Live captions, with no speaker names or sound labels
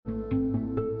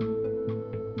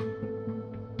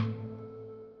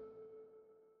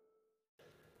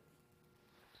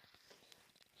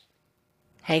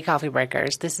Hey, Coffee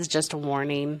Breakers. This is just a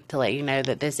warning to let you know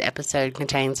that this episode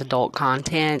contains adult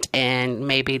content and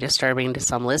may be disturbing to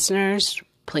some listeners.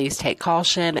 Please take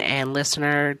caution and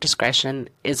listener discretion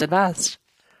is advised.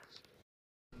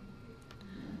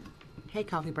 Hey,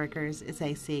 Coffee Breakers. It's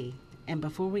AC. And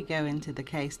before we go into the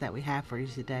case that we have for you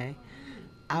today,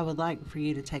 I would like for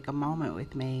you to take a moment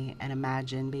with me and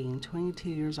imagine being 22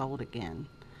 years old again.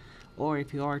 Or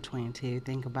if you are 22,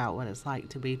 think about what it's like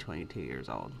to be 22 years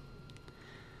old.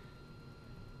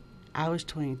 I was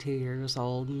 22 years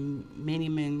old, many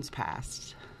moons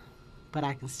passed, but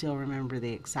I can still remember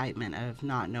the excitement of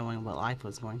not knowing what life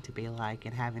was going to be like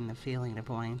and having the feeling of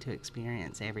wanting to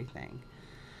experience everything.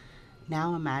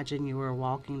 Now imagine you were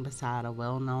walking beside a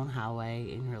well-known highway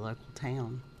in your local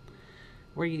town,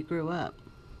 where you grew up.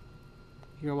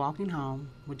 You're walking home,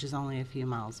 which is only a few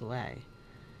miles away.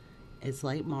 It's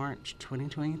late March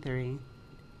 2023,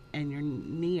 and you're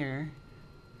near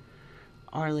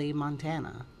Arley,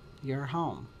 Montana. You're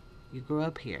home. You grew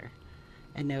up here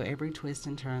and know every twist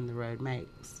and turn the road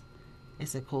makes.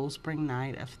 It's a cool spring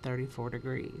night of 34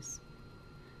 degrees.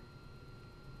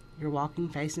 You're walking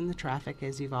facing the traffic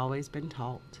as you've always been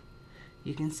taught.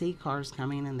 You can see cars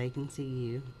coming and they can see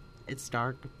you. It's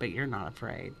dark, but you're not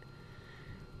afraid.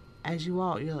 As you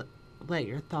walk, you let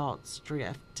your thoughts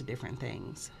drift to different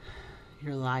things.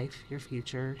 Your life, your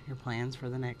future, your plans for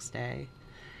the next day.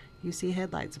 You see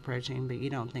headlights approaching, but you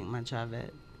don't think much of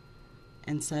it.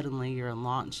 And suddenly you're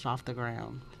launched off the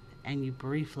ground, and you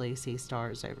briefly see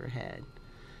stars overhead.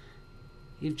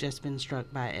 You've just been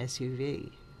struck by a SUV.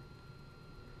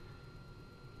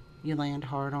 You land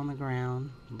hard on the ground,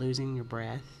 losing your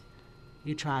breath.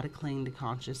 You try to cling to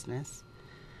consciousness.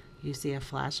 You see a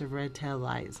flash of red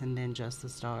taillights and then just the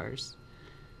stars.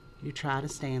 You try to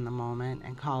stay in the moment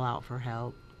and call out for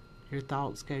help. Your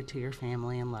thoughts go to your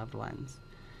family and loved ones.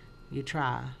 You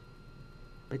try,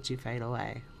 but you fade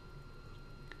away.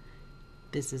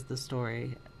 This is the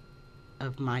story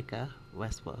of Mika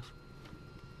Westwolf.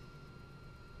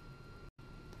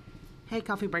 Hey,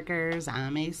 Coffee Breakers,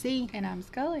 I'm AC. And I'm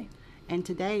Scully. And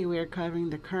today we are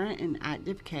covering the current and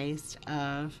active case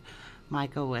of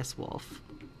Mika Westwolf.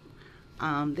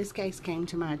 This case came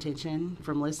to my attention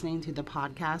from listening to the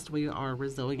podcast We Are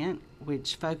Resilient,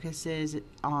 which focuses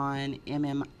on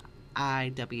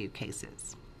MMIW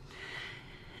cases.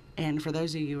 And for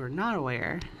those of you who are not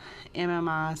aware,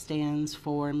 MMI stands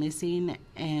for Missing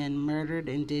and Murdered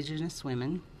Indigenous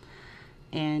Women,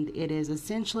 and it is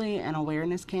essentially an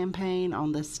awareness campaign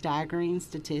on the staggering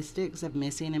statistics of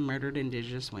missing and murdered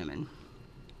Indigenous women.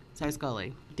 So,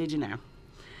 Scully, did you know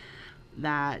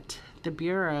that the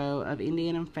Bureau of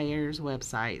Indian Affairs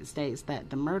website states that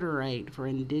the murder rate for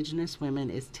Indigenous women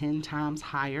is 10 times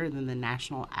higher than the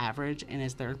national average and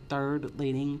is their third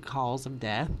leading cause of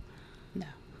death? No.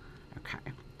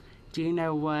 Okay. Do you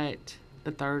know what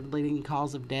the third leading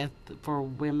cause of death for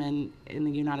women in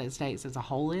the United States as a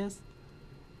whole is?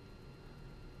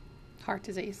 Heart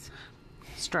disease.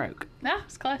 Stroke. Ah,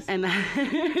 it's close.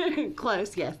 And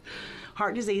close, yes.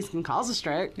 Heart disease can cause a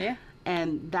stroke. Yeah.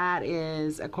 And that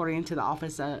is according to the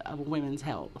Office of Women's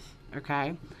Health.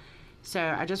 Okay? So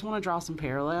I just want to draw some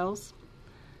parallels.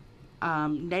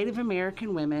 Native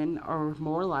American women are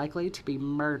more likely to be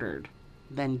murdered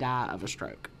than die of a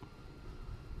stroke.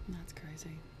 That's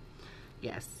crazy.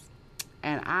 Yes.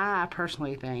 And I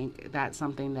personally think that's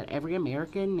something that every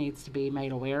American needs to be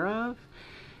made aware of.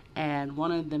 And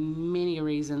one of the many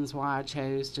reasons why I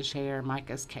chose to share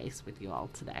Mika's case with you all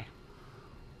today.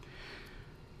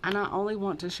 I not only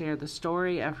want to share the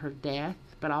story of her death,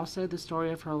 but also the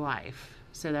story of her life,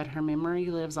 so that her memory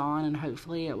lives on, and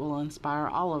hopefully it will inspire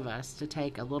all of us to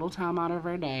take a little time out of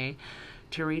our day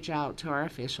to reach out to our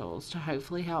officials to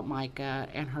hopefully help Mika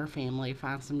and her family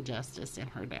find some justice in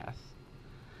her death.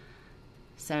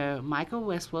 So, Mika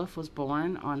Westwolf was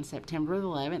born on September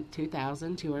 11th,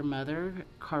 2000 to her mother,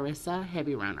 Carissa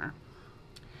Heavyrunner.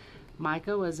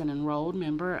 Mika was an enrolled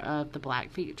member of the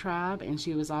Blackfeet tribe, and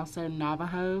she was also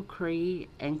Navajo, Cree,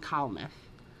 and Kalmyth.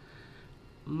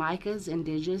 Mika's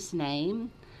indigenous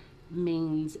name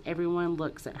means everyone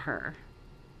looks at her,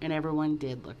 and everyone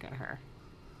did look at her.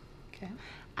 Okay.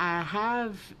 I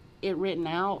have it written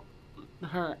out,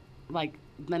 her, like,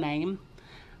 the name,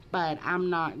 but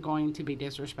I'm not going to be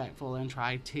disrespectful and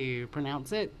try to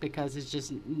pronounce it because it's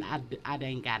just, I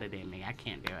didn't got it in me. I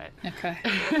can't do it.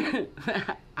 Okay.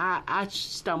 I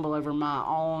stumble over my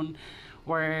own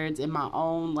words in my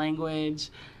own language,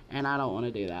 and I don't want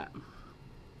to do that.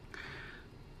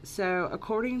 So,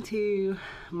 according to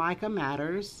Mika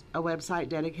Matters, a website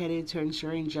dedicated to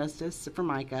ensuring justice for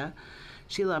Mika,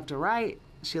 she loved to write,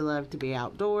 she loved to be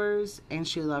outdoors, and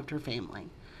she loved her family.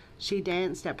 She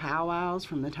danced at powwows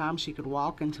from the time she could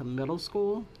walk until middle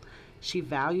school. She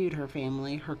valued her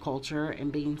family, her culture,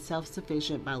 and being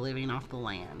self-sufficient by living off the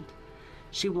land.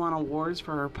 She won awards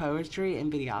for her poetry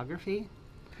and videography.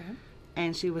 Okay.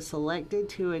 And she was selected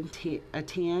to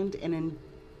attend an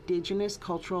indigenous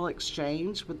cultural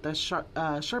exchange with the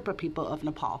Sherpa people of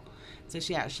Nepal. So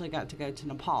she actually got to go to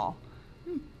Nepal.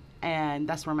 And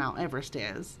that's where Mount Everest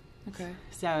is. Okay.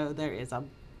 So there is a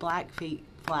Blackfeet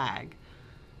flag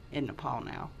in Nepal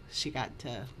now. She got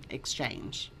to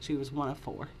exchange. She was one of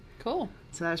 4. Cool.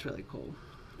 So that's really cool.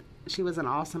 She was an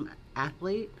awesome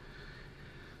athlete.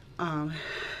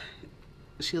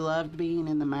 She loved being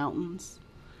in the mountains.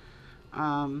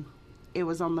 It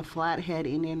was on the Flathead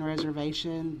Indian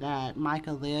Reservation that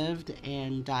Mika lived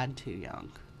and died too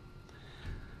young.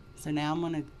 So now I'm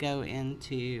going to go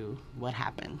into what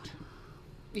happened.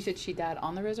 You said she died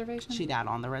on the reservation? She died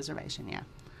on the reservation, yeah.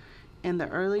 In the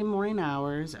early morning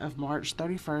hours of March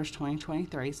 31st,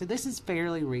 2023. So this is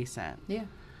fairly recent. Yeah.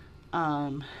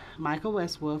 Mika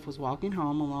Westwolf was walking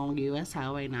home along U.S.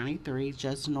 Highway 93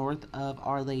 just north of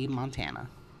Arlee, Montana.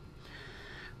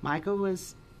 Mika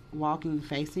was walking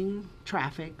facing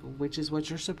traffic, which is what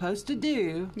you're supposed to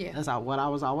do. Yeah. That's what I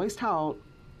was always taught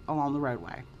along the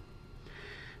roadway.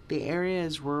 The area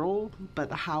is rural, but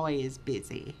the highway is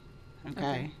busy.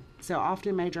 Okay. So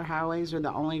often major highways are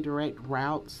the only direct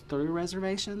routes through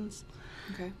reservations.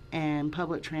 Okay. And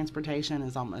public transportation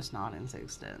is almost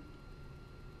non-existent.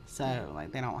 So,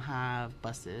 like, they don't have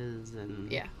buses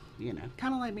and, Yeah. you know,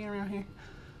 kind of like being around here.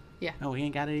 Yeah. No, we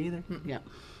ain't got it either. Mm-mm. Yep.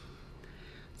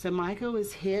 So Mika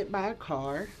was hit by a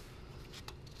car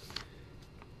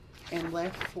and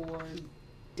left for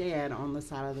dead on the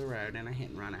side of the road in a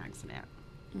hit-and-run accident.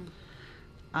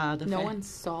 No one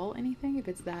saw anything if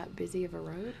it's that busy of a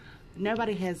road?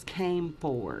 Nobody has came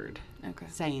forward Okay.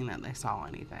 saying that they saw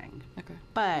anything. Okay.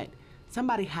 But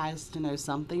somebody has to know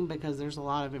something because there's a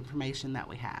lot of information that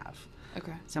we have.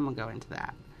 Okay. So I'm going to go into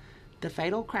that. The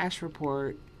fatal crash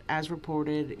report, as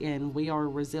reported in We Are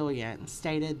Resilient,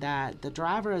 stated that the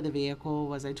driver of the vehicle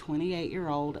was a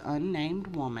 28-year-old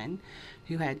unnamed woman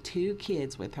who had 2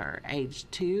 kids with her,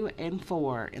 aged 2 and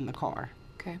 4, in the car.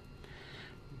 Okay.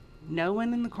 No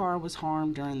one in the car was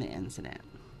harmed during the incident.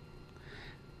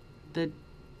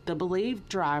 The believed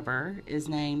driver is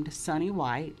named Sunny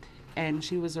White, and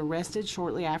she was arrested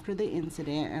shortly after the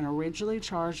incident and originally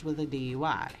charged with a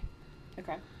DUI.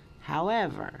 Okay.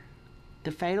 However,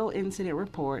 the fatal incident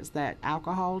reports that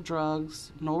alcohol,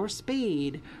 drugs, nor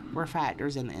speed were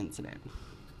factors in the incident.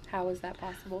 How is that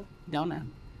possible? Don't know.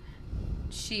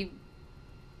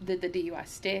 Did the DUI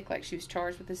stick? Like she was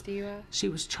charged with this DUI? She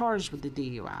was charged with the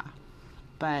DUI,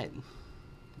 but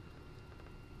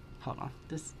hold on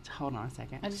a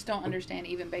second. I just don't understand,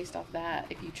 even based off that,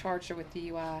 if you charged her with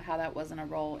DUI, how that wasn't a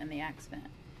role in the accident.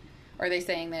 Or are they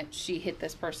saying that she hit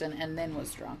this person and then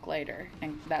was drunk later,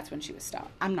 and that's when she was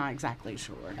stopped? I'm not exactly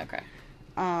sure. Okay.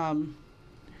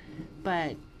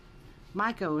 But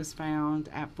Mika was found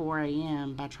at 4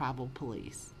 a.m. by tribal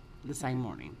police the same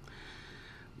morning.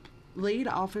 Lead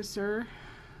officer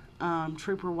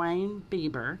Trooper Wayne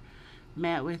Bieber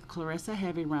met with Clarissa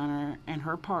Heavy Runner and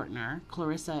her partner.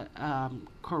 Carissa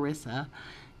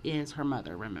is her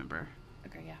mother, remember?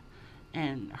 Okay, yeah.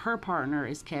 And her partner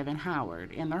is Kevin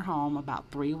Howard in their home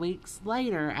about 3 weeks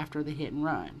later after the hit and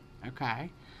run.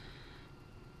 Okay?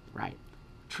 Right.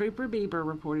 Trooper Bieber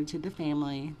reported to the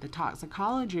family the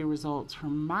toxicology results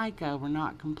from Mika were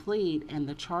not complete and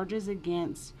the charges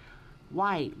against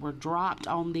White were dropped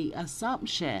on the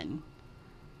assumption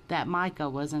that Mika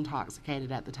was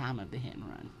intoxicated at the time of the hit and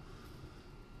run.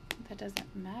 That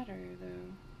doesn't matter,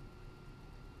 though.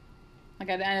 Like,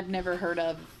 I've never heard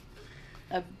of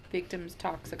a victim's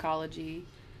toxicology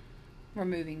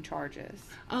removing charges.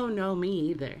 Oh, no, me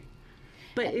either.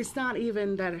 But it's not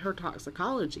even that her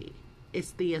toxicology.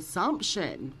 It's the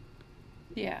assumption.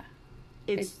 Yeah.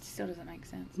 It still doesn't make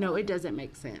sense. No, it doesn't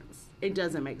make sense. It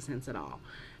doesn't make sense at all.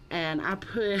 And I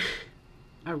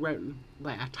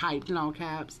typed in all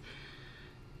caps,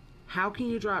 how can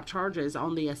you drop charges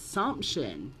on the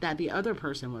assumption that the other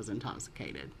person was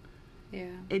intoxicated?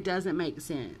 Yeah. It doesn't make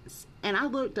sense. And I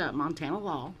looked up Montana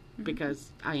law,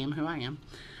 because I am who I am,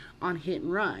 on hit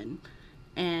and run.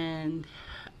 And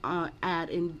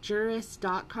at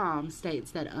injurious.com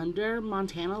states that under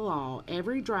Montana law,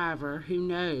 every driver who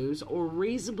knows or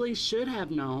reasonably should have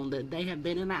known that they have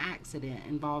been in an accident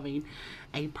involving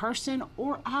a person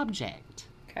or object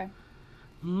Okay.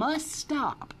 must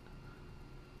stop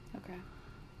Okay.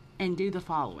 and do the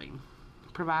following: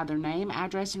 provide their name,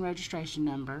 address, and registration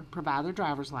number, provide their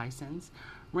driver's license,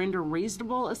 render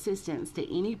reasonable assistance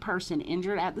to any person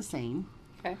injured at the scene,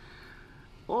 Okay.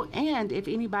 Well, and if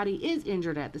anybody is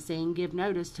injured at the scene, give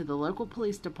notice to the local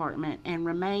police department and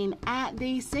remain at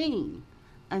the scene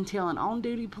until an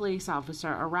on-duty police officer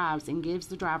arrives and gives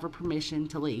the driver permission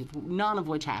to leave, none of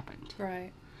which happened.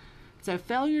 Right. So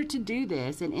failure to do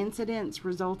this in incidents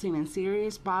resulting in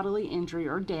serious bodily injury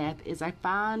or death is a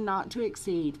fine not to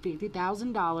exceed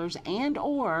 $50,000 and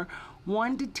or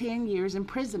 1 to 10 years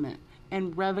imprisonment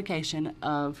and revocation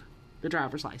of the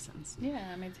driver's license. Yeah,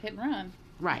 I mean, it's hit and run.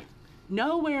 Right.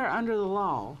 Nowhere under the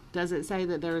law does it say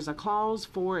that there is a clause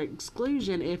for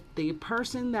exclusion if the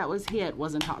person that was hit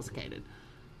was intoxicated.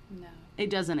 No. It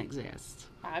doesn't exist.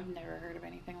 I've never heard of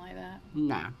anything like that.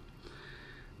 No.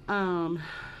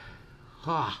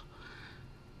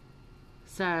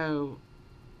 So,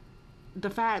 the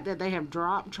fact that they have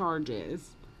dropped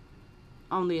charges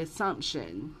on the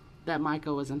assumption that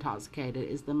Micah was intoxicated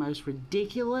is the most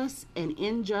ridiculous and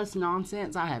unjust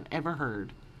nonsense I have ever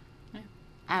heard. Yeah.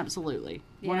 Absolutely.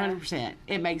 Yeah. 100%.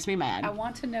 It makes me mad. I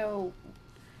want to know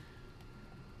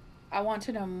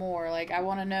more. Like, I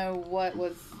want to know what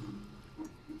was...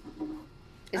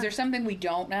 Is there something we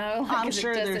don't know? I'm Because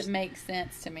sure it there's- doesn't make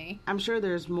sense to me. I'm sure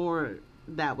there's more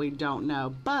that we don't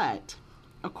know, but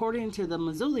according to the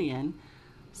Missoulian,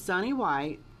 Sonny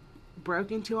White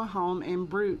broke into a home in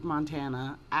Brute,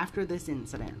 Montana after this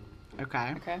incident.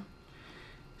 Okay? Okay.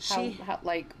 She, How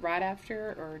like, right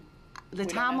after, or... the we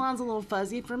don't know? timeline's a little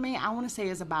fuzzy for me. I want to say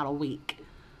it's about a week.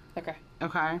 Okay.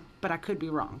 Okay? But I could be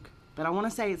wrong. But I want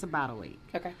to say it's about a week.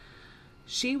 Okay.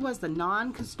 She was the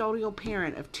non-custodial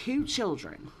parent of 2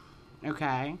 children,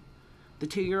 okay? The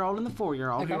 2-year-old and the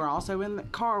 4-year-old, Okay. who were also in the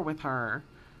car with her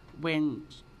when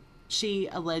she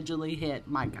allegedly hit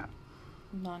Micah,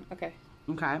 Okay.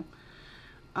 okay?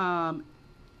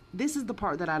 This is the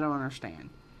part that I don't understand.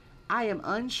 I am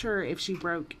unsure if she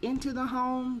broke into the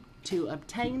home to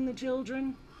obtain the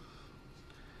children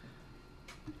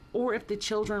or if the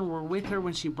children were with her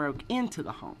when she broke into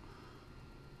the home.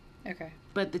 Okay.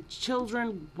 But the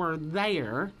children were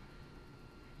there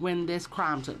when this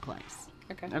crime took place.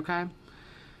 Okay. Okay?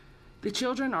 The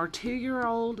children are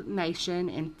 2-year-old Nation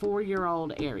and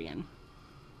 4-year-old Arian.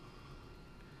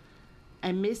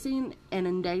 A missing and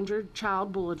endangered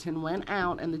child bulletin went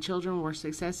out and the children were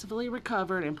successfully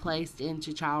recovered and placed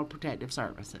into Child Protective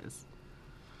Services.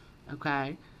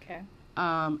 Okay? Okay.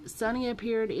 Sonny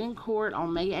appeared in court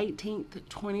on May 18th,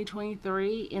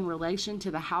 2023 in relation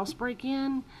to the house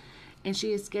break-in, and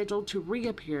she is scheduled to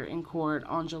reappear in court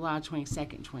on July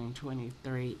 22nd,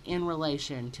 2023 in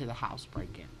relation to the house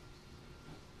break-in.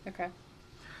 Okay.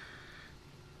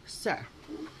 So,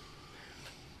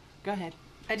 go ahead.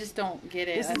 I just don't get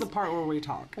it. This is the part where we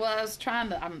talk. Well,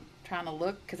 I'm trying to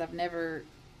look because I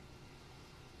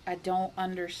don't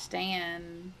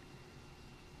understand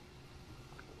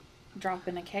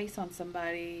dropping a case on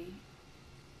somebody.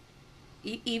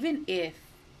 Even if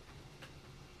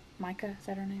Micah, is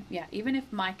that her name? Yeah, even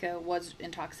if Micah was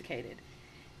intoxicated,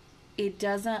 it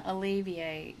doesn't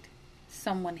alleviate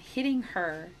someone hitting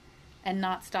her and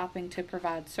not stopping to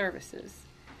provide services.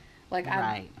 Like,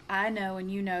 Right. I know, and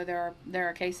you know, there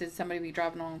are cases somebody be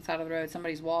driving along the side of the road,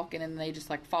 somebody's walking and they just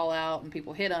like fall out and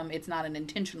people hit them. It's not an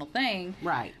intentional thing.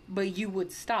 Right. But you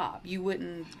would stop. You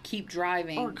wouldn't keep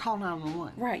driving. Or call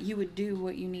 911. Right. You would do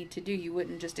what you need to do. You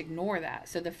wouldn't just ignore that.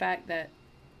 So the fact that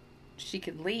she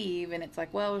could leave and it's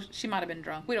like, well, she might have been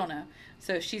drunk. We don't know.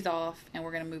 So she's off and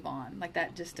we're going to move on. Like,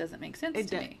 that just doesn't make sense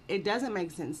to me. It doesn't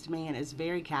make sense to me, and it's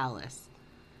very callous.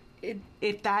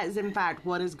 If that is in fact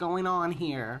what is going on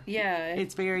here, Yeah.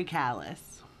 it's very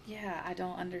callous. Yeah, I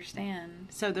don't understand.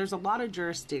 So there's a lot of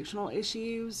jurisdictional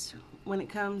issues when it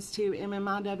comes to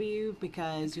MMIW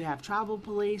because you have tribal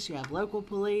police, you have local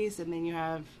police, and then you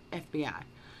have FBI.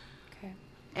 Okay.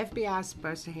 FBI is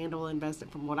supposed to handle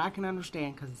from what I can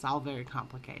understand, because it's all very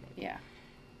complicated. Yeah.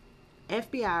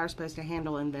 FBI are supposed to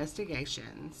handle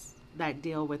investigations that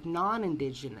deal with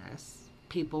non-indigenous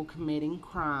people committing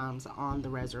crimes on the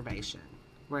reservation,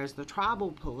 whereas the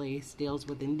tribal police deals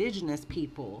with indigenous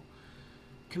people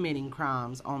committing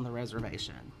crimes on the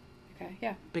reservation. Okay,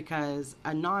 yeah. Because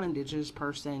a non-indigenous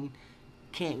person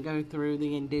can't go through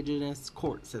the indigenous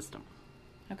court system.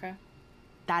 Okay.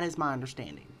 That is my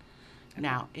understanding. Okay.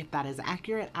 Now, if that is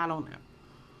accurate, I don't know.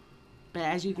 But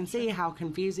as you can see how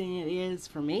confusing it is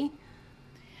for me.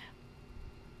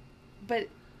 But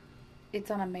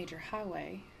it's on a major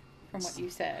highway, from what you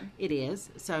said. It is.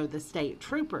 So the state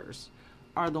troopers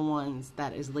are the ones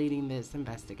that is leading this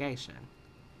investigation.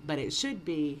 But it should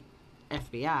be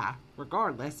FBI,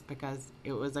 regardless, because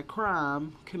it was a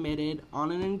crime committed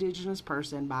on an indigenous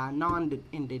person by a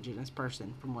non-indigenous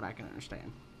person, from what I can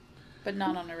understand. But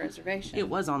not on a reservation. It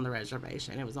was on the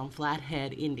reservation. It was on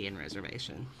Flathead Indian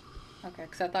Reservation. Okay,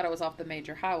 because I thought it was off the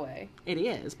major highway. It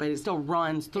is, but it still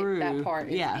runs through. That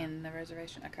part is in the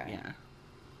reservation. Okay. Yeah.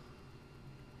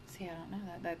 See, I don't know.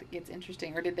 That gets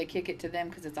interesting. Or did they kick it to them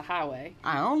because it's a highway?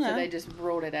 I don't know. So they just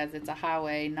ruled it as it's a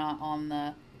highway, not on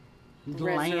the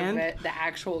land. The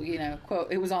actual,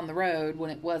 quote, it was on the road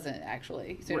when it wasn't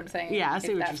actually. See what I'm saying? Yeah, I see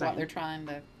what you're saying. That's what they're trying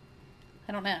to...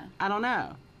 I don't know. I don't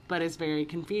know. But it's very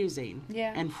confusing.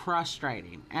 Yeah. And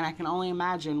frustrating. And I can only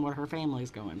imagine what her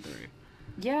family's going through.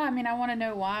 Yeah, I mean, I want to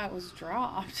know why it was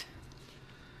dropped.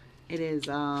 It is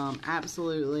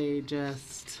absolutely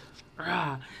just...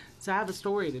 So I have a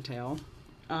story to tell.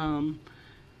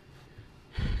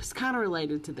 It's kind of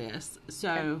related to this.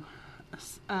 So,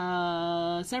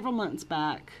 several months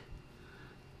back...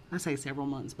 I say several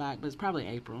months back, but it's probably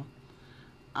April.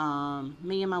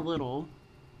 Me and my little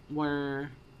were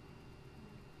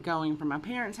going from my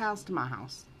parents' house to my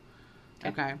house.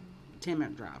 Okay.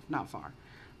 10-minute drive, not far.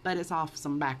 But it's off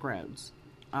some back roads.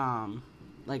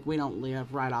 Like, we don't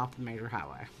live right off the major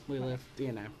highway. We live,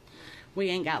 we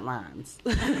ain't got lines.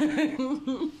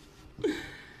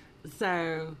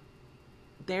 So,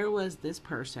 there was this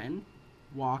person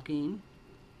walking,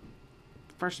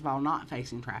 first of all, not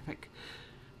facing traffic,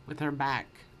 with her back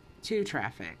to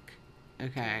traffic.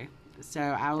 Okay. So,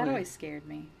 That always scared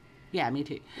me. Yeah, me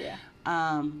too. Yeah.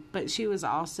 But she was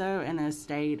also in a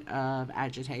state of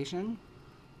agitation.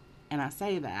 And I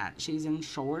say that. She's in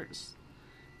shorts,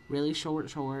 really short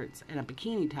shorts, and a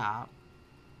bikini top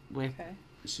with,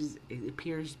 it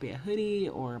appears to be a hoodie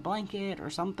or a blanket or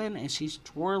something, and she's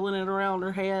twirling it around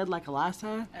her head like a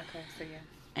lasso. Okay, so yeah.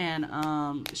 And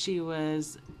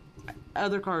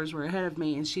other cars were ahead of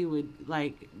me, and she would,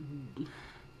 like,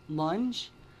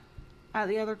 lunge at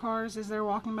the other cars as they're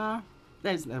walking by.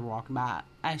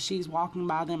 As she's walking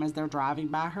by them as they're driving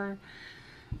by her.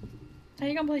 How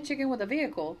you gonna play chicken with a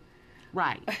vehicle?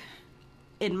 Right.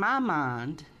 In my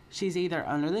mind, she's either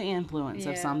under the influence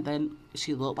of something.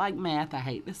 She looked like meth. I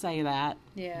hate to say that.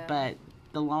 Yeah. But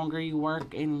the longer you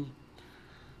work and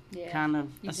kind of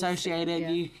associated,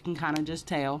 you can kind of just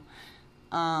tell.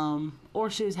 Or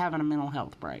she was having a mental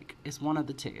health break. It's one of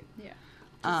the two. Yeah.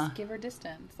 Just give her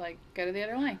distance. Like, go to the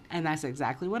other lane. And that's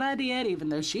exactly what I did. Even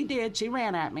though she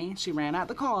ran at me. She ran out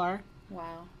the car.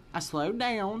 Wow. I slowed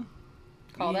down.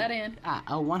 Call that in.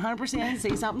 100%.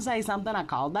 See something, say something. I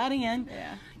called that in.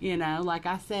 Yeah. Like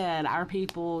I said, our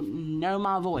people know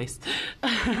my voice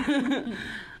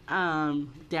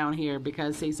down here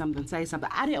because see something, say something.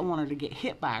 I didn't want her to get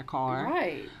hit by a car.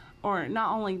 Right. Or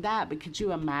not only that, but could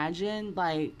you imagine?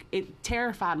 Like, it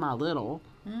terrified my little.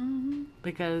 Mm-hmm.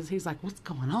 Because he's like, what's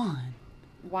going on?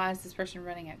 Why is this person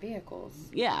running at vehicles?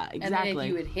 Yeah, exactly. And then if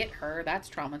you had hit her, that's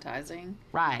traumatizing.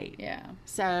 Right. Yeah.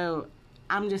 So,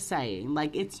 I'm just saying,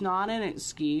 like, it's not an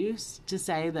excuse to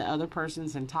say the other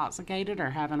person's intoxicated or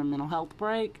having a mental health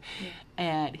break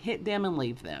and hit them and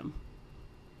leave them.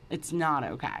 It's not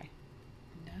okay.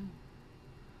 No.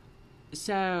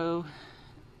 So,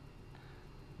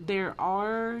 there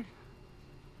are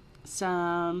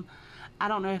some... I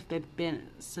don't know if they've been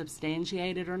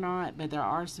substantiated or not, but there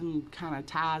are some kind of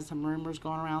ties, some rumors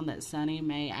going around that Sonny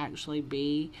may actually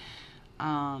be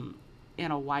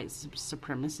in a white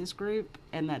supremacist group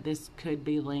and that this could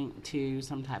be linked to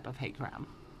some type of hate crime.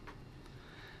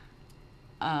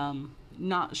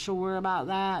 Not sure about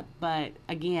that, but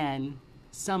again,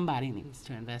 somebody needs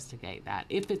to investigate that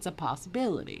if it's a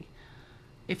possibility.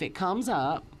 If it comes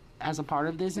up as a part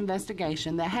of this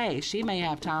investigation that, hey, she may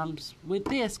have times with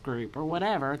this group or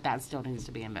whatever, that still needs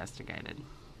to be investigated.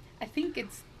 I think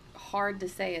it's hard to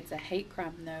say it's a hate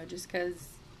crime, though, just because,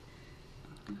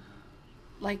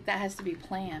 like, that has to be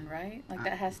planned, right? Like,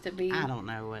 that has to be... I don't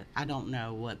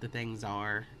know what the things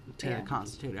are to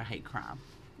constitute a hate crime.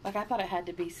 Like, I thought it had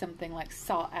to be something, like,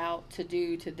 sought out to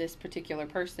do to this particular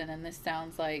person, and this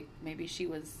sounds like maybe she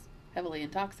was heavily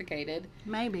intoxicated.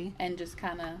 Maybe. And just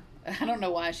kind of... I don't know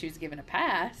why she was given a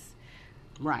pass.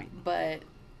 Right. But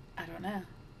I don't know.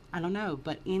 I don't know,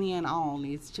 but any and all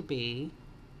needs to be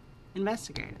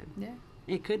investigated. Yeah.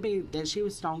 It could be that she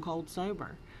was stone cold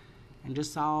sober and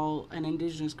just saw an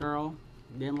indigenous girl,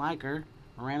 didn't like her,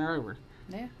 ran her over.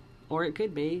 Yeah. Or it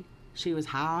could be she was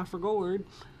high for gourd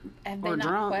Have they or not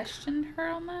drunk. questioned her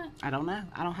on that? I don't know.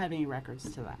 I don't have any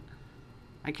records to that.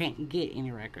 I can't get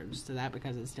any records to that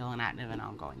because it's still an active and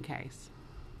ongoing case.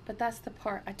 But that's the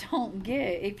part I don't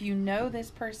get. If you know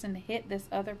this person hit this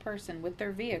other person with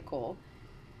their vehicle,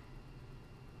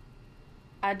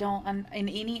 I don't... in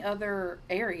any other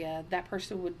area, that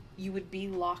person you would be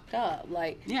locked up.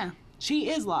 Like... Yeah. She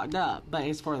is locked up, but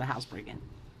it's for the house break-in.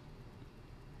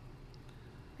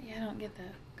 Yeah, I don't get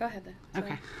that. Go ahead, though.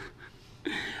 Okay.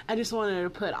 I just wanted to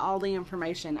put all the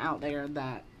information out there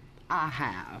that I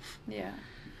have. Yeah.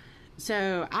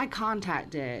 So I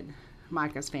contacted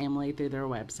Micah's family through their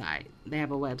website. They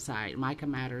have a website,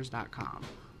 MicahMatters.com.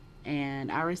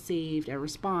 And I received a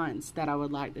response that I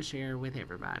would like to share with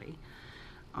everybody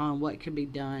on what could be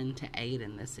done to aid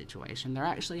in this situation. They're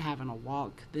actually having a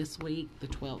walk this week, the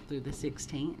 12th through the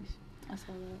 16th. I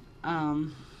saw that.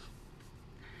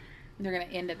 They're going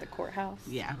to end at the courthouse?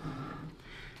 Yeah.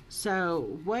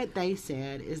 So what they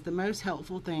said is the most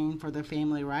helpful thing for the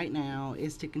family right now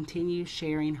is to continue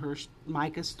sharing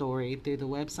Micah's story through the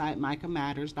website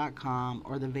MicahMatters.com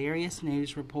or the various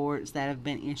news reports that have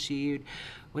been issued,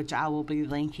 which I will be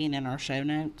linking in our show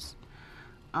notes.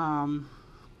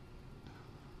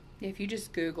 If you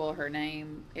just Google her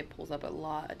name, it pulls up a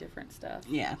lot of different stuff.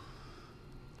 Yeah.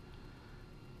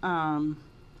 I'm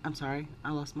sorry,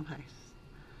 I lost my place.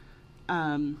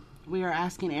 We are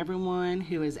asking everyone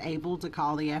who is able to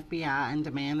call the FBI and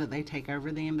demand that they take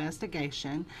over the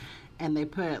investigation. And they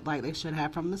put, like they should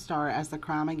have from the start, as the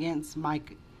crime against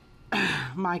Micah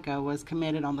was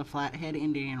committed on the Flathead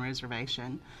Indian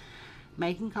Reservation.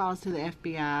 Making calls to the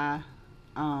FBI,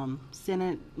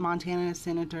 Montana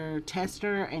Senator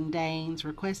Tester and Daines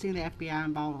requesting the FBI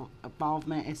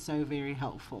involvement is so very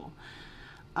helpful.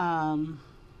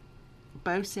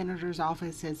 Both senators'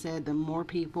 office has said the more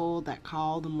people that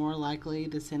call, the more likely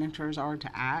the senators are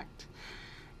to act.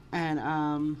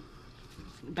 And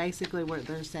basically what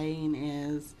they're saying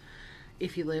is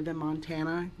if you live in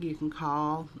Montana, you can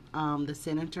call the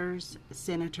senators.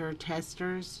 Senator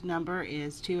Tester's number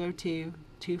is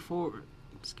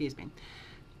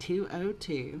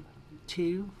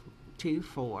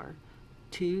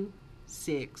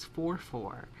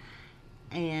 202-224-2644.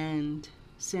 And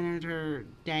Senator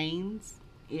Daines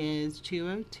is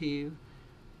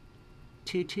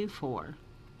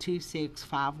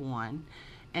 202-224-2651.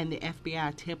 And the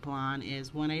FBI tip line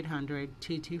is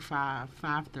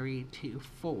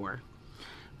 1-800-225-5324.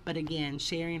 But again,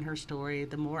 sharing her story,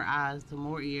 the more eyes, the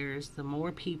more ears, the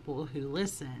more people who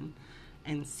listen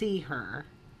and see her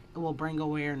will bring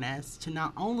awareness to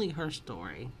not only her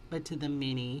story, but to the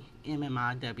many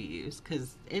MMIWs,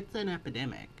 because it's an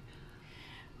epidemic.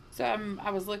 So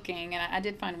I was looking, and I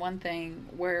did find one thing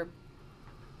where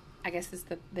I guess it's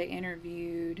they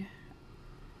interviewed.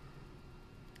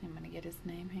 I'm going to get his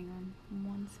name. Hang on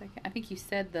 1 second. I think you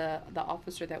said the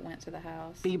officer that went to the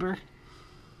house. Bieber.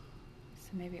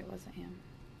 So maybe it wasn't him.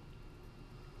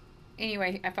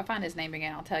 Anyway, if I find his name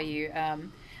again, I'll tell you.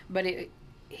 But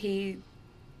he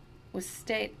was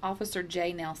State Officer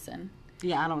Jay Nelson.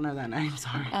 Yeah, I don't know that name.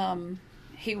 Sorry.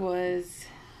 He was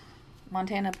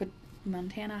Montana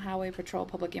Highway Patrol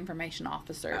Public Information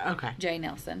Officer. Okay. Jay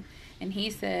Nelson. And he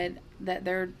said that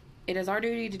it is our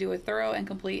duty to do a thorough and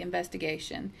complete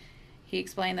investigation. He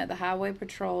explained that the Highway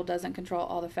Patrol doesn't control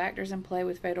all the factors in play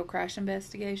with fatal crash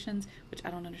investigations, which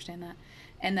I don't understand that,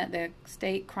 and that the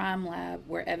state crime lab,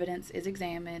 where evidence is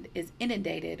examined, is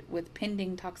inundated with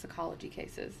pending toxicology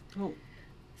cases. Oh.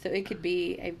 So it could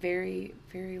be a very,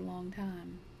 very long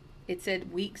time. It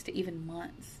said weeks to even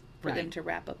months for them to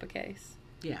wrap up a case.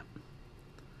 Yeah.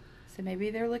 So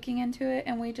maybe they're looking into it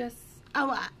and we just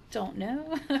don't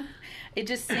know. It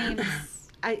just seems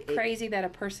crazy that a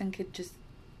person could just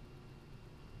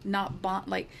not bond,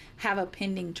 like have a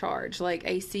pending charge. Like,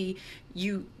 AC,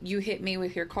 you hit me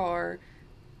with your car,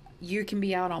 you can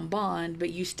be out on bond,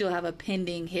 but you still have a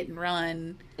pending hit and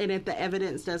run. And if the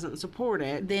evidence doesn't support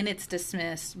it, then it's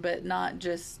dismissed, but not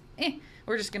just,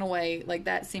 we're just going to wait. Like,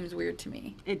 that seems weird to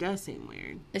me. It does seem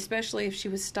weird. Especially if she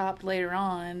was stopped later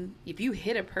on. If you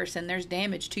hit a person, there's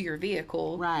damage to your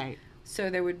vehicle. Right.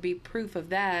 So there would be proof of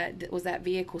that. Was that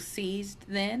vehicle seized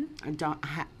then? I don't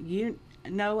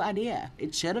no idea.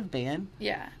 It should have been.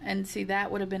 Yeah. And see,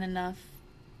 that would have been enough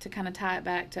to kind of tie it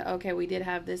back to, okay, we did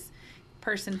have this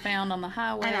person found on the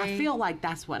highway. And I feel like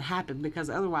that's what happened, because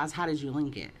otherwise, how did you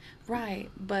link it? Right.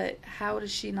 But how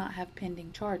does she not have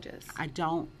pending charges? I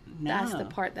don't know. That's the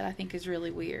part that I think is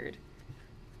really weird.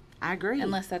 I agree.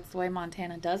 Unless that's the way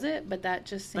Montana does it, but that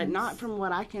just seems... But not from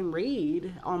what I can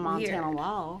read on Montana weird.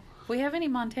 law. If we have any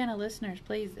Montana listeners,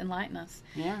 please enlighten us.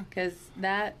 Yeah. Because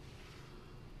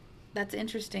that's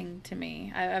interesting to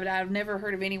me. I've never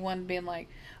heard of anyone being like,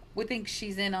 we think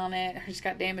she's in on it. She's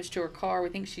got damage to her car. We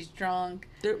think she's drunk.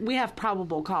 We have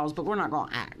probable cause, but we're not going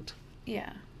to act.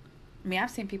 Yeah. I mean,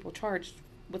 I've seen people charged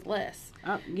with less.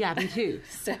 Yeah, me too.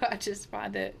 So I just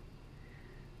find it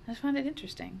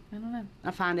interesting. I don't know.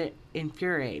 I find it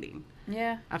infuriating.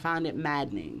 Yeah. I find it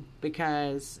maddening,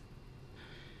 because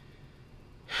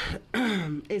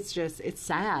it's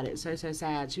sad. It's so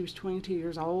sad. She was 22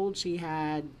 years old. She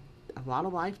had a lot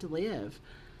of life to live,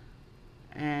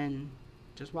 and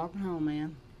just walking home,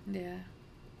 man. Yeah.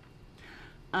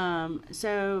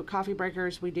 So coffee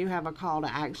breakers, we do have a call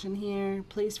to action here.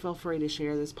 Please feel free to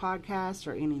share this podcast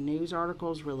or any news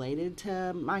articles related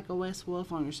to Mika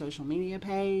Westwolf on your social media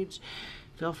page.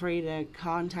 Feel free to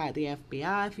contact the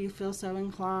FBI if you feel so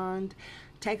inclined.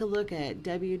 Take a look at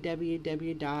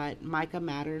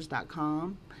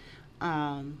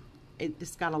www.mikamatters.com.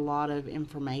 It's got a lot of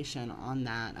information on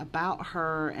that about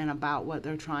her and about what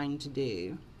they're trying to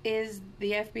do. Is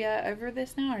the FBI over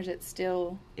this now, or is it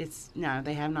still? No,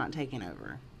 they have not taken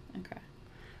over. Okay.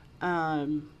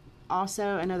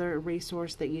 Also, another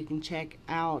resource that you can check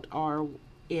out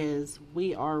is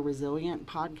We Are Resilient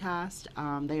podcast.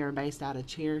 They are based out of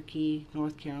Cherokee,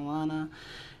 North Carolina,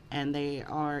 and they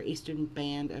are Eastern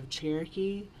Band of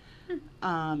Cherokee.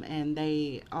 And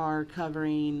they are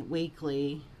covering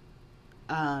weekly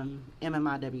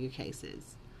MMIW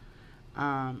cases.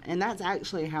 And that's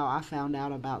actually how I found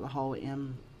out about the whole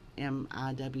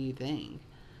MMIW thing.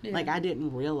 Yeah. Like, I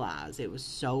didn't realize it was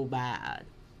so bad.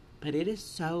 But it is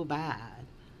so bad.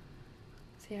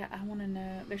 See, I want to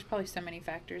know. There's probably so many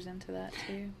factors into that,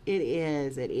 too. It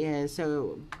is.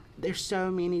 So, there's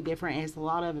so many different... It's a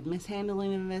lot of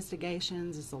mishandling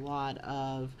investigations. It's a lot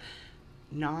of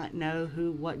not know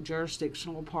what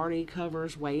jurisdictional party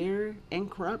covers where, and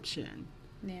corruption.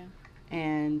 Yeah.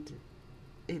 And...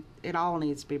 It all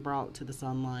needs to be brought to the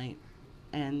sunlight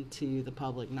and to the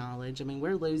public knowledge. I mean,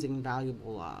 we're losing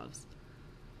valuable lives,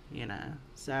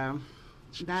 So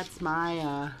that's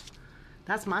my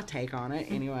take on it.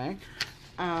 Anyway,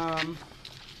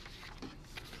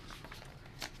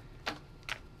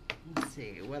 let's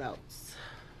see what else.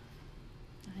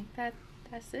 I think that's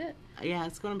it. Yeah,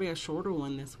 it's going to be a shorter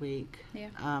one this week.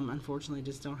 Yeah. Unfortunately,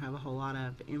 just don't have a whole lot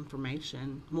of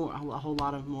information. More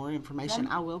information.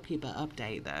 I will keep an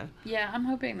update though. Yeah, I'm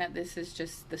hoping that this is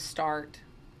just the start,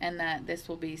 and that this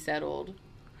will be settled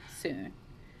soon.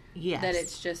 Yes. That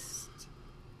it's just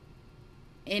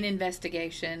in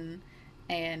investigation,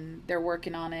 and they're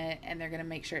working on it, and they're going to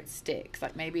make sure it sticks.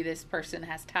 Like, maybe this person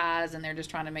has ties, and they're just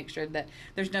trying to make sure that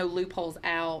there's no loopholes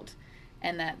out,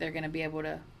 and that they're going to be able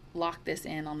to lock this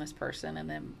in on this person and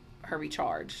then her be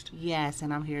charged. Yes,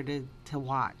 and I'm here to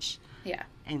watch. Yeah.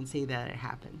 And see that it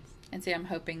happens. And see, I'm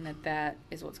hoping that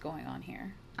is what's going on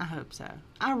here. I hope so.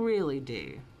 I really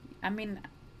do. I mean,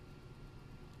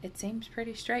 it seems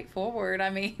pretty straightforward. I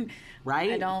mean,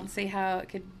 right? I don't see how it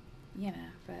could,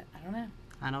 but I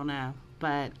don't know.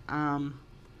 But,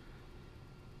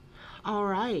 all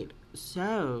right.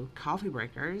 So, coffee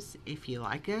breakers, if you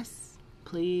like us,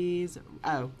 please...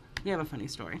 Oh, we have a funny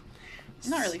story. It's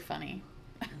not really funny.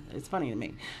 It's funny to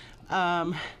me.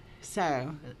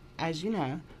 So, as you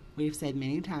know, we've said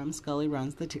many times, Scully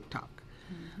runs the TikTok.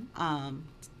 Mm-hmm.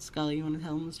 Scully, you want to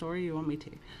tell them the story? Or you want me to?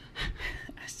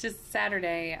 It's just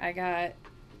Saturday. I got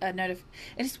a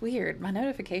It's weird. My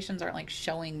notifications aren't like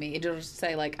showing me. It'll just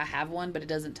say like I have one, but it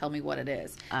doesn't tell me what it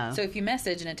is. Oh. So if you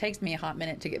message and it takes me a hot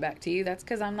minute to get back to you, that's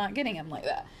because I'm not getting them like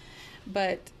that.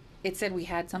 But it said we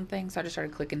had something, so I just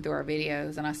started clicking through our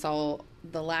videos, and I saw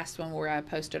the last one where I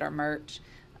posted our merch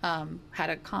had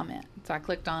a comment. So I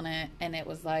clicked on it, and it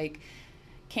was like,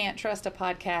 can't trust a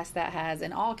podcast that has,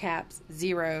 in all caps,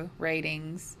 0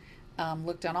 ratings.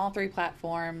 Looked on all 3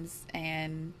 platforms,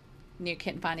 and you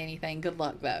couldn't find anything. Good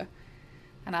luck, though.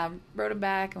 And I wrote him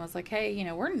back and was like, hey,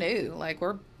 we're new. Like,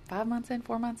 we're 5 months in,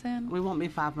 4 months in. We won't be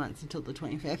 5 months until the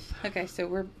 25th. Okay, so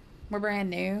we're brand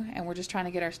new, and we're just trying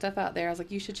to get our stuff out there. I was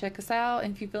like, you should check us out,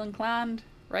 and if you feel inclined,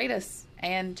 rate us,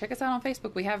 and check us out on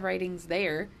Facebook. We have ratings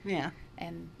there. Yeah.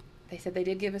 And they said they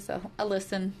did give us a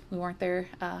listen. We weren't their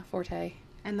forte.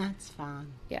 And that's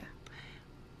fine. Yeah.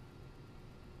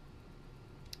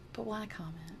 But why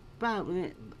comment? But,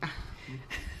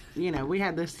 we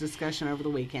had this discussion over the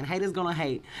weekend. Haters gonna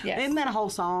hate. Yes. Isn't that a whole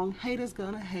song? Haters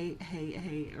gonna hate.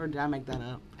 Or did I make that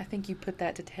up? I think you put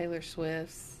that to Taylor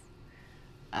Swift's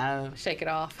Shake It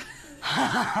Off.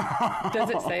 Does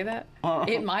it say that?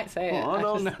 It might say it. I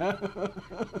don't know.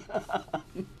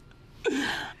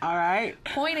 All right.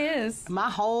 Point is, my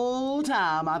whole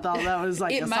time I thought that was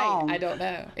like a song. I don't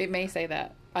know. It may say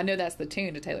that. I know that's the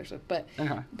tune to Taylor Swift. But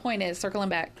point is, circling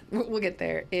back, we'll get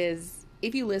there, is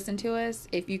if you listen to us,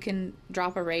 if you can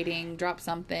drop a rating, drop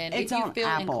something, it's if you on feel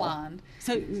Apple. inclined.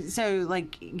 So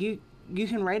like you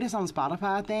can rate us on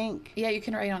Spotify, I think. Yeah, you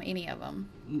can rate on any of them.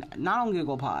 Not on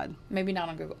Google Pod. Maybe not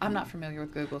on Google. I'm not familiar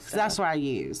with Google stuff. That's what I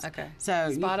use. Okay. So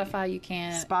Spotify you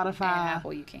can. Spotify. And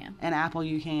Apple you can. And Apple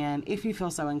you can. If you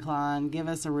feel so inclined, give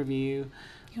us a review.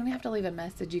 You don't have to leave a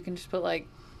message. You can just put like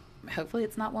hopefully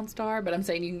it's not 1 star, but I'm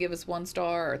saying you can give us 1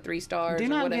 star or 3 stars. Do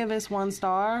not give us 1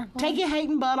 star. Well, take your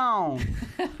hating butt on.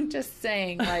 I'm just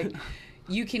saying, like,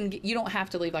 you don't have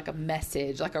to leave like a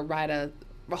message, like write a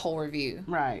whole review.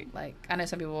 Right. Like, I know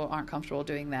some people aren't comfortable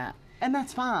doing that. And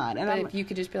that's fine. And but if you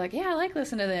could just be like, yeah, I like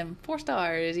listening to them, 4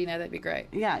 stars, that'd be great.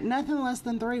 Yeah, nothing less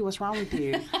than 3. What's wrong with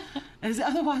you?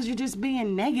 Otherwise, you're just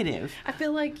being negative. I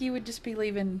feel like you would just be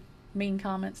leaving mean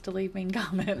comments to leave mean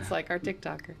comments, like our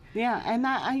TikToker. Yeah,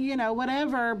 and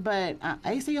whatever, but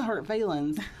I still hurt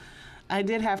feelings. I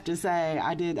did have to say,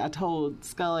 I told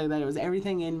Scully that it was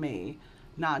everything in me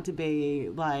not to be,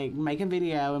 like, make a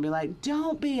video and be like,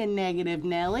 don't be a negative,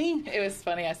 Nelly. It was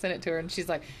funny. I sent it to her, and she's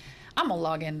like, I'm going to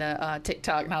log into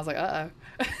TikTok. And I was like, uh-oh.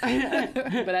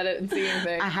 But I didn't see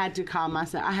anything. I had to calm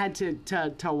myself. I had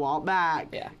to walk back.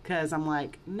 Yeah. Because I'm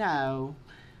like, no,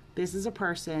 this is a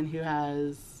person who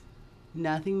has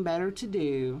nothing better to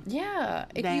do. Yeah.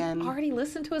 If you already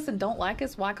listen to us and don't like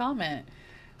us, why comment?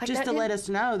 Like, just to let us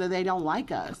know that they don't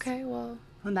like us. Okay, well.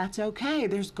 And that's okay.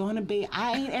 There's going to be,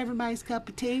 I ain't everybody's cup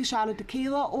of tea, shot of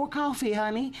tequila or coffee,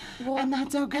 honey. Well, and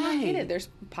that's okay. And I get it. There's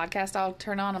podcasts I'll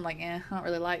turn on. I'm like, I don't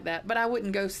really like that. But I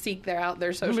wouldn't go seek their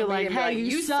social media. Like, hey,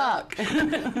 you suck.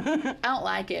 I don't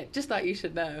like it. Just thought you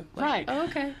should know. Like, right. Oh,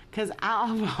 okay. Because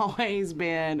I've always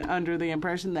been under the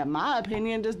impression that my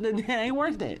opinion just ain't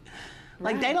worth it.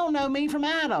 Like, they don't know me from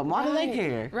Adam. Why do they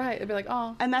care? Right. They'd be like,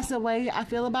 oh. And that's the way I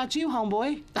feel about you,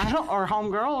 homeboy. Or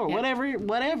homegirl, or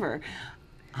whatever.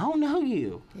 I don't know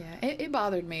you. Yeah, it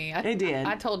bothered me. It did.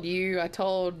 I told you. I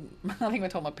told my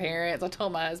parents. I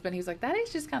told my husband. He was like, that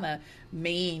is just kind of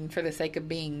mean for the sake of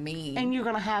being mean. And you're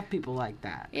going to have people like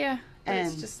that. Yeah. But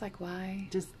it's just like, why?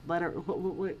 Just let her...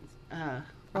 roll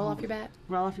off your back.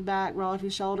 Roll off your back. Roll off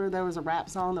your shoulder. There was a rap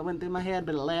song that went through my head,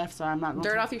 but it left, so I'm not going to...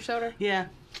 Dirt off your shoulder? Yeah.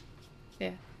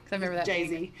 Yeah. Because I remember that.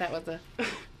 Jay-Z. That was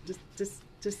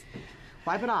just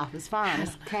wipe it off. It's fine.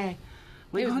 It's okay.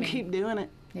 We're going to keep doing it.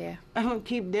 Yeah. I'm going to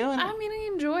keep doing it. I mean, I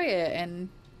enjoy it. And,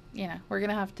 we're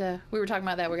going to have to... We were talking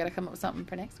about that. We're going to come up with something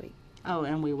for next week. Oh,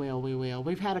 and we will.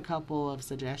 We've had a couple of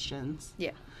suggestions.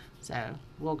 Yeah. So,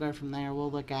 we'll go from there.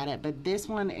 We'll look at it. But this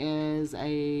one is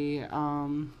a,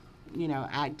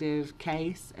 active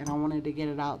case, and I wanted to get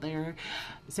it out there.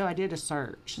 So, I did a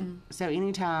search. Mm-hmm. So,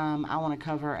 anytime I want to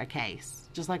cover a case,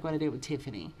 just like what I did with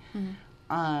Tiffany,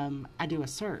 I do a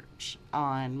search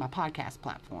on my podcast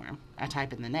platform. I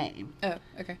type in the name. Oh,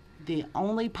 okay. The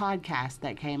only podcast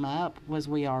that came up was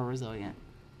We Are Resilient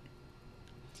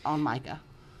on Mika.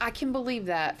 I can believe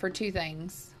that for 2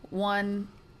 things. One,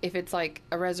 if it's like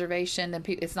a reservation, then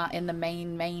it's not in the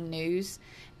main news.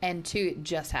 And 2, it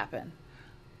just happened.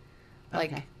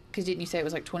 Like, because didn't you say it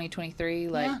was like 2023?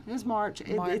 Like, yeah, it was March.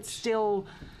 It's still...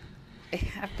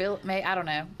 I don't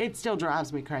know. It still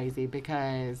drives me crazy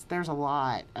because there's a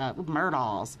lot of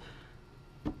Murdals.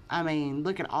 I mean,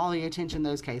 look at all the attention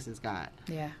those cases got.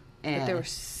 Yeah. But there was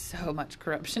so much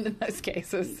corruption in those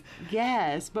cases.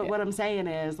 Yes, but what I'm saying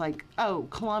is, like,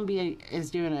 Columbia is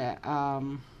doing a,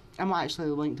 I'm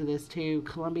actually linked to this too.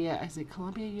 Columbia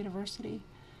University?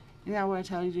 You know what I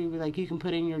tell you? Like, you can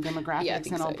put in your demographics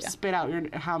and it'll spit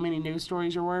out how many news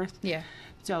stories you're worth. Yeah.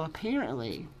 So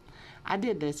apparently, I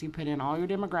did this. You put in all your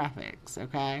demographics,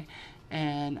 okay?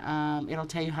 And it'll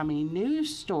tell you how many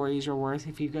news stories you're worth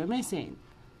if you go missing.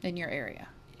 In your area.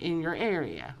 In your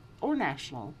area. Or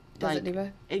national. Does it do both?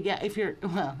 Yeah,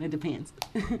 it depends.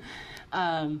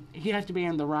 You have to be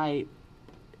in the right...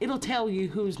 It'll tell you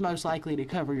who's most likely to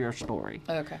cover your story.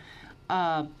 Okay.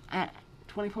 At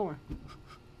 24.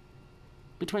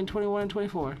 Between 21 and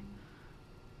 24.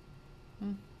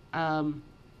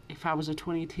 If I was a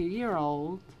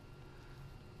 22-year-old...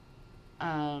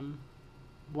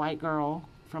 white girl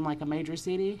from like a major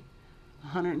city,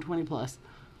 120 plus.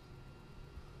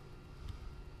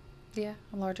 Yeah,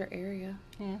 a larger area.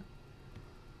 Yeah.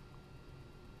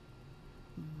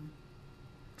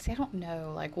 See, I don't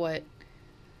know, like, what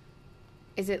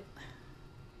is it?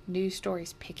 News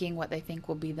stories picking what they think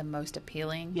will be the most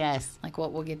appealing. Yes. Like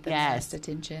what will get the most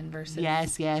attention versus.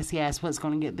 Yes. What's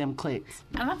going to get them clicks?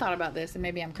 And I thought about this, and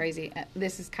maybe I'm crazy.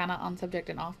 This is kind of on subject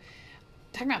and off.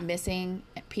 Talking about missing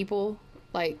people,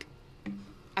 like,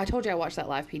 I told you I watch that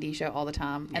live PD show all the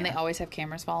time, and they always have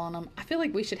cameras following them. I feel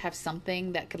like we should have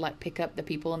something that could, like, pick up the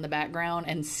people in the background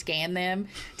and scan them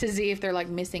to see if they're, like,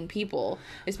 missing people.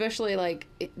 Especially, like,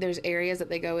 there's areas that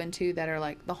they go into that are,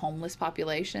 like, the homeless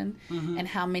population, and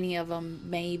how many of them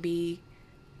may be,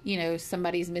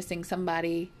 somebody's missing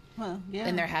somebody. Well, yeah.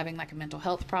 And they're having, like, a mental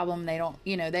health problem. They don't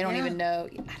even know.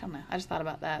 I don't know. I just thought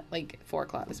about that, like, 4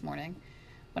 o'clock this morning.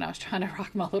 When I was trying to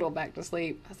rock my little back to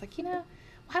sleep, I was like, why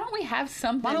don't we have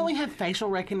something? Why don't we have facial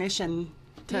recognition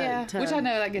Which I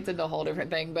know that gets into a whole different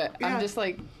thing, but I'm just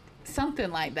like,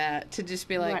 something like that, to just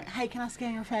be like, hey, can I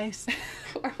scan your face?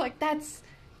 Or like, that's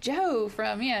Joe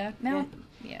from,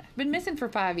 been missing for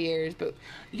 5 years, but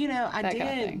I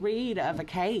did read of a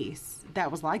case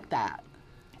that was like that.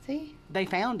 See? They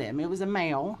found him. It was a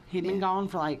male. He'd been gone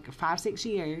for like 5-6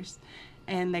 years,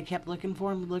 and they kept looking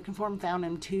for him, found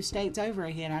him 2 states over.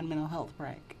 He had a mental health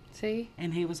break. See?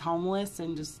 And he was homeless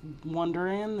and just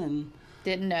wandering and...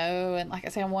 Didn't know. And like I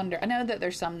say, I know that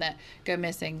there's some that go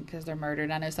missing because they're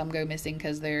murdered. I know some go missing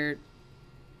because they're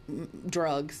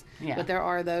drugs. Yeah. But there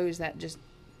are those that just,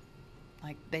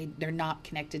 like, they're not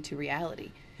connected to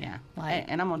reality. Yeah.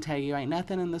 And I'm going to tell you, ain't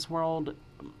nothing in this world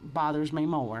bothers me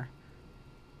more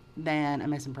than a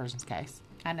missing persons case.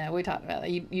 I know. We talked about that.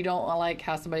 You don't like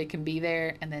how somebody can be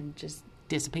there and then just...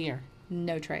 disappear.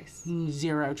 No trace.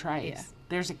 0 trace. Yeah.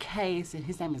 There's a case, and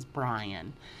his name is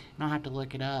Brian, and I'll have to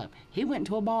look it up. He went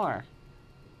to a bar.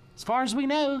 As far as we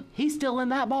know, he's still in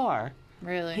that bar.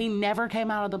 Really? He never came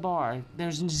out of the bar.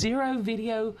 There's 0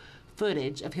 video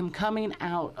footage of him coming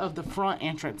out of the front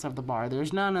entrance of the bar.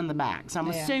 There's none in the back. So I'm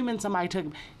assuming somebody took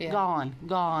him. Yeah.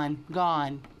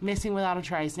 Gone. Missing without a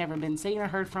trace. Never been seen or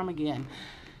heard from again.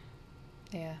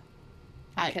 Yeah.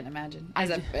 I couldn't imagine. As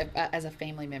a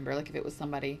family member, like if it was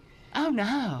somebody... Oh,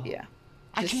 no. Yeah.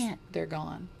 I can't. They're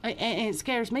gone. And it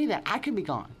scares me that I could be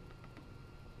gone.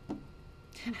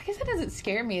 I guess it doesn't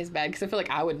scare me as bad because I feel like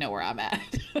I would know where I'm at.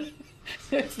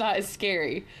 It's not as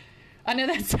scary. I know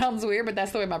that sounds weird, but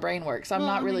that's the way my brain works. I'm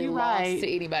not really lost to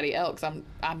anybody else.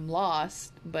 I'm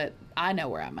lost, but I know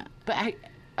where I'm at. But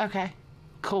okay,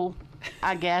 cool.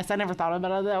 I guess I never thought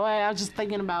about it that way. I was just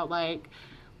thinking about like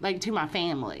to my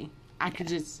family. I could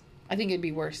just. I think it'd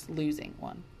be worse losing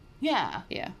one. Yeah.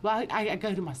 Yeah. Well, I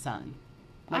go to my son.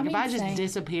 Like, if I just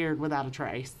disappeared without a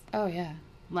trace. Oh, yeah.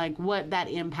 Like, what that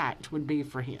impact would be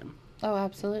for him. Oh,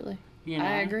 absolutely.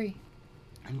 I agree.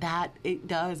 And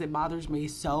it bothers me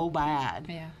so bad.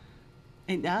 Yeah.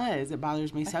 It does. It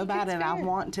bothers me so bad. And I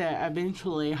want to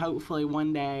eventually, hopefully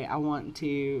one day, I want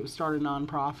to start a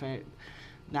nonprofit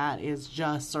that is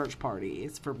just search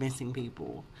parties for missing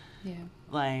people. Yeah.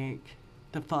 Like,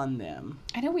 to fund them.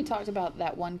 I know we talked about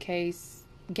that one case,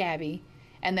 Gabby.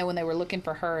 And then when they were looking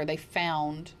for her, they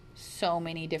found so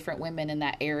many different women in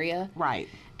that area. Right.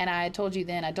 And I told you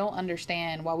then, I don't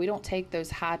understand why we don't take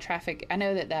those high traffic. I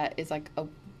know that is like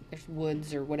there's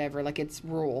woods or whatever, like it's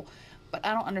rural. But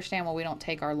I don't understand why we don't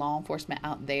take our law enforcement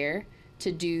out there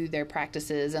to do their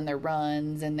practices and their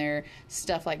runs and their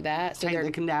stuff like that. So take the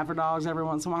cadaver dogs every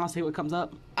once in a while, see what comes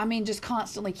up. I mean, just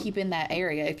constantly keep in that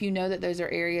area. If you know that those are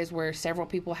areas where several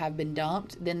people have been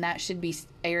dumped, then that should be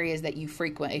areas that you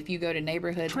frequent. If you go to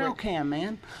neighborhoods... Trail cam,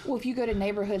 man. Well, if you go to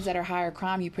neighborhoods that are higher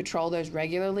crime, you patrol those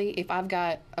regularly. If I've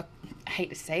got I hate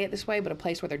to say it this way, but a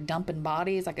place where they're dumping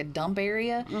bodies, like a dump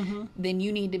area, then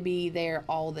you need to be there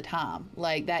all the time.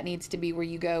 Like, that needs to be where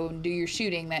you go and do your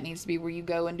shooting. That needs to be where you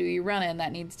go and do your running.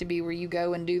 That needs to be where you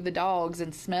go and do the dogs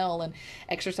and smell and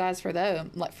exercise for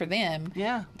them. Like, for them.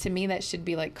 Yeah. To me, that should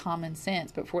be, like, common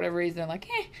sense. But for whatever reason, they're like,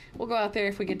 we'll go out there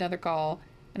if we get another call.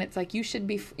 And it's like, you should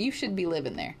be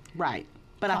living there. Right.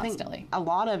 But constantly. I think a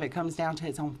lot of it comes down to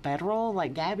its own federal.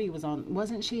 Like, Gabby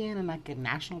wasn't she in like a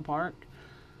national park?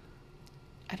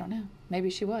 I don't know. Maybe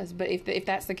she was. But if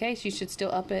that's the case, you should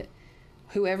still up it.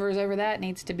 Whoever is over that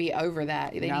needs to be over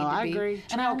that. They need to I agree.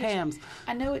 Trail cams.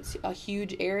 I know it's a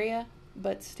huge area,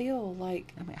 but still,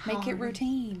 like, make it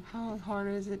routine. How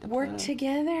hard is it to work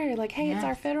together? Like, hey, it's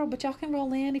our federal, but y'all can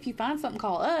roll in. If you find something,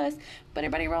 call us. But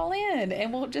everybody roll in,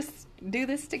 and we'll just do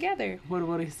this together. What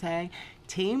would he say?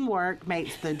 Teamwork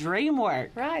makes the dream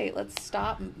work. Right. Let's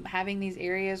stop having these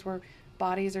areas where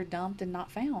bodies are dumped and not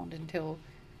found until...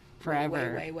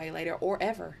 forever. Way later, or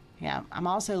ever. Yeah. I'm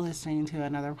also listening to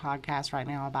another podcast right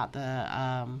now about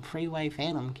the freeway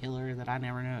phantom killer that I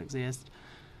never knew exists.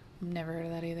 Never heard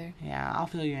of that either. Yeah, I'll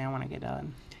fill you in when I get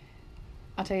done.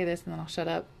 I'll tell you this and then I'll shut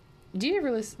up. Do you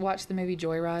ever watch the movie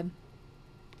Joyride?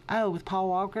 Oh, with Paul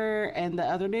Walker and the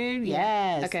other dude?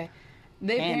 Yeah. Yes. Okay.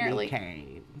 They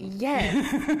apparently...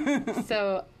 Yes.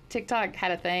 So... TikTok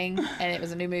had a thing, and it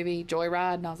was a new movie,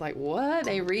 Joyride, and I was like, what?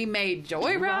 They remade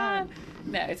Joyride?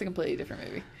 No, it's a completely different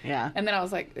movie. Yeah. And then I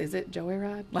was like, is it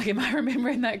Joyride? Like, am I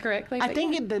remembering that correctly? I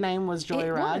think the name was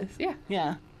Joyride. It was, yeah.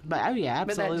 Yeah. But, oh, yeah,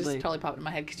 absolutely. But that just totally popped in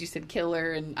my head because you said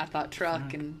killer, and I thought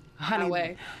truck and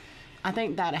highway. I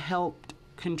think that helped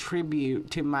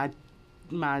contribute to my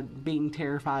being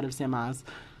terrified of semis.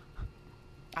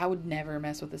 I would never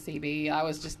mess with a CB. I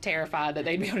was just terrified that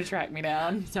they'd be able to track me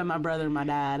down. So my brother and my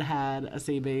dad had a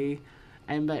CB,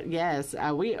 but yes,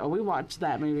 we watched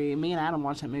that movie. Me and Adam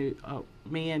watched that movie. Oh,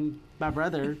 me and my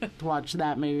brother to watch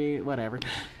that movie. Whatever,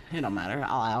 it don't matter.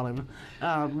 I'll out him.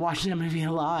 Watched that movie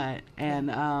a lot,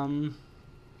 and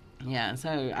yeah.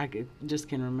 So just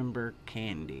can remember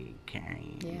Candy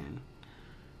carrying.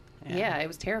 Yeah. Yeah, it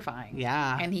was terrifying.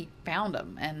 Yeah, and he found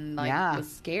him, and it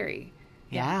was scary.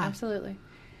 Yeah, absolutely.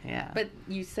 Yeah. But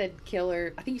you said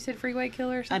killer. I think you said Freeway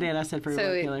Killer or something. I did. I said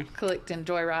Freeway Killer. So it clicked in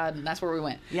Joyride, and that's where we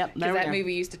went. Yep. Because that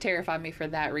movie used to terrify me for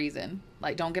that reason.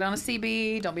 Like, don't get on a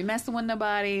CB. Don't be messing with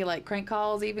nobody. Like, crank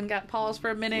calls even got paused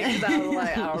for a minute. Because I was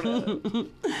like, I don't know.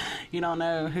 You don't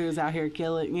know who's out here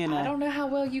killing, you know. I don't know how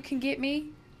well you can get me.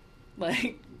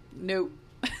 Like, nope.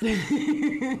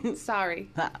 Sorry.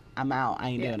 I'm out. I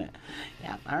ain't doing it.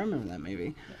 Yeah, I remember that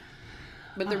movie.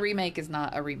 But the remake is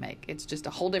not a remake. It's just a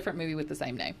whole different movie with the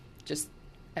same name. Just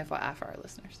FYI for our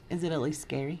listeners. Is it at least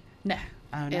scary? No.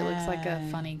 Oh, no. It looks like a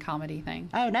funny comedy thing.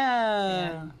 Oh, no.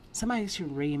 Yeah. Somebody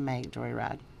should remake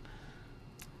Joyride.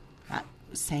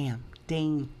 Sam.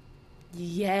 Dean.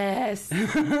 Yes.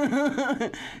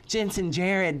 Jensen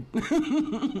Jared.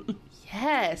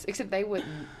 Yes. Except they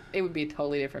wouldn't. It would be a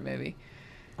totally different movie.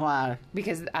 Why?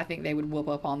 Because I think they would whoop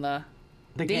up on the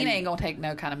Dean ain't going to take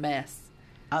no kind of mess.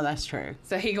 Oh, that's true.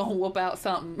 So he gonna whoop out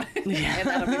something, and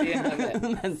that'll be the end of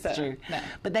it. That's true. No.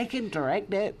 But they can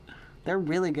direct it. They're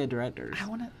really good directors. I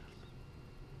want to.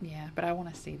 Yeah, but I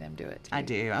want to see them do it too. I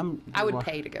do. I would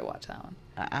pay to go watch that one.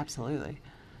 Absolutely.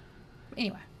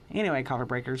 Anyway, Coffee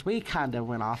Breakers. We kind of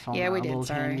went off on a little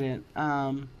tangent.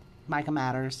 Micah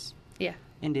matters. Yeah.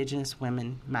 Indigenous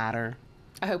women matter.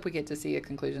 I hope we get to see a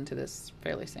conclusion to this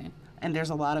fairly soon. And there's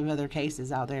a lot of other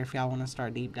cases out there if y'all want to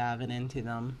start deep diving into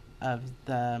them. Of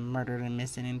the murdered and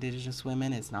missing Indigenous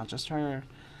women. It's not just her.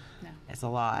 No. It's a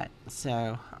lot.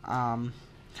 So,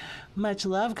 much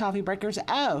love, Coffee Breakers.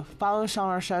 Oh, follow us on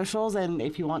our socials, and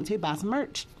if you want to, buy some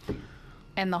merch.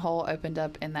 And the hole opened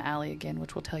up in the alley again,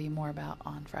 which we'll tell you more about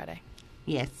on Friday.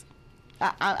 Yes.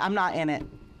 I'm not in it.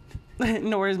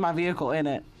 Nor is my vehicle in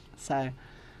it. So,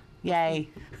 yay.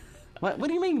 What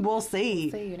do you mean, we'll see?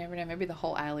 We'll see. You never know. Maybe the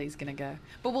whole alley's going to go.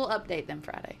 But we'll update them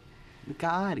Friday.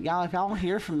 God, y'all, if y'all don't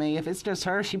hear from me, if it's just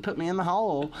her, she put me in the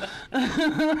hole.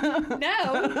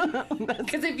 No.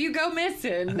 Because if you go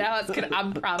missing, now it's going to,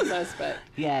 I'm prime suspect.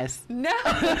 Yes. No.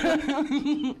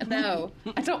 No.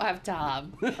 I don't have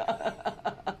time. All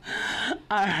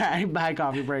right. Bye,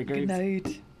 Coffee Breakers. Good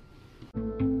night.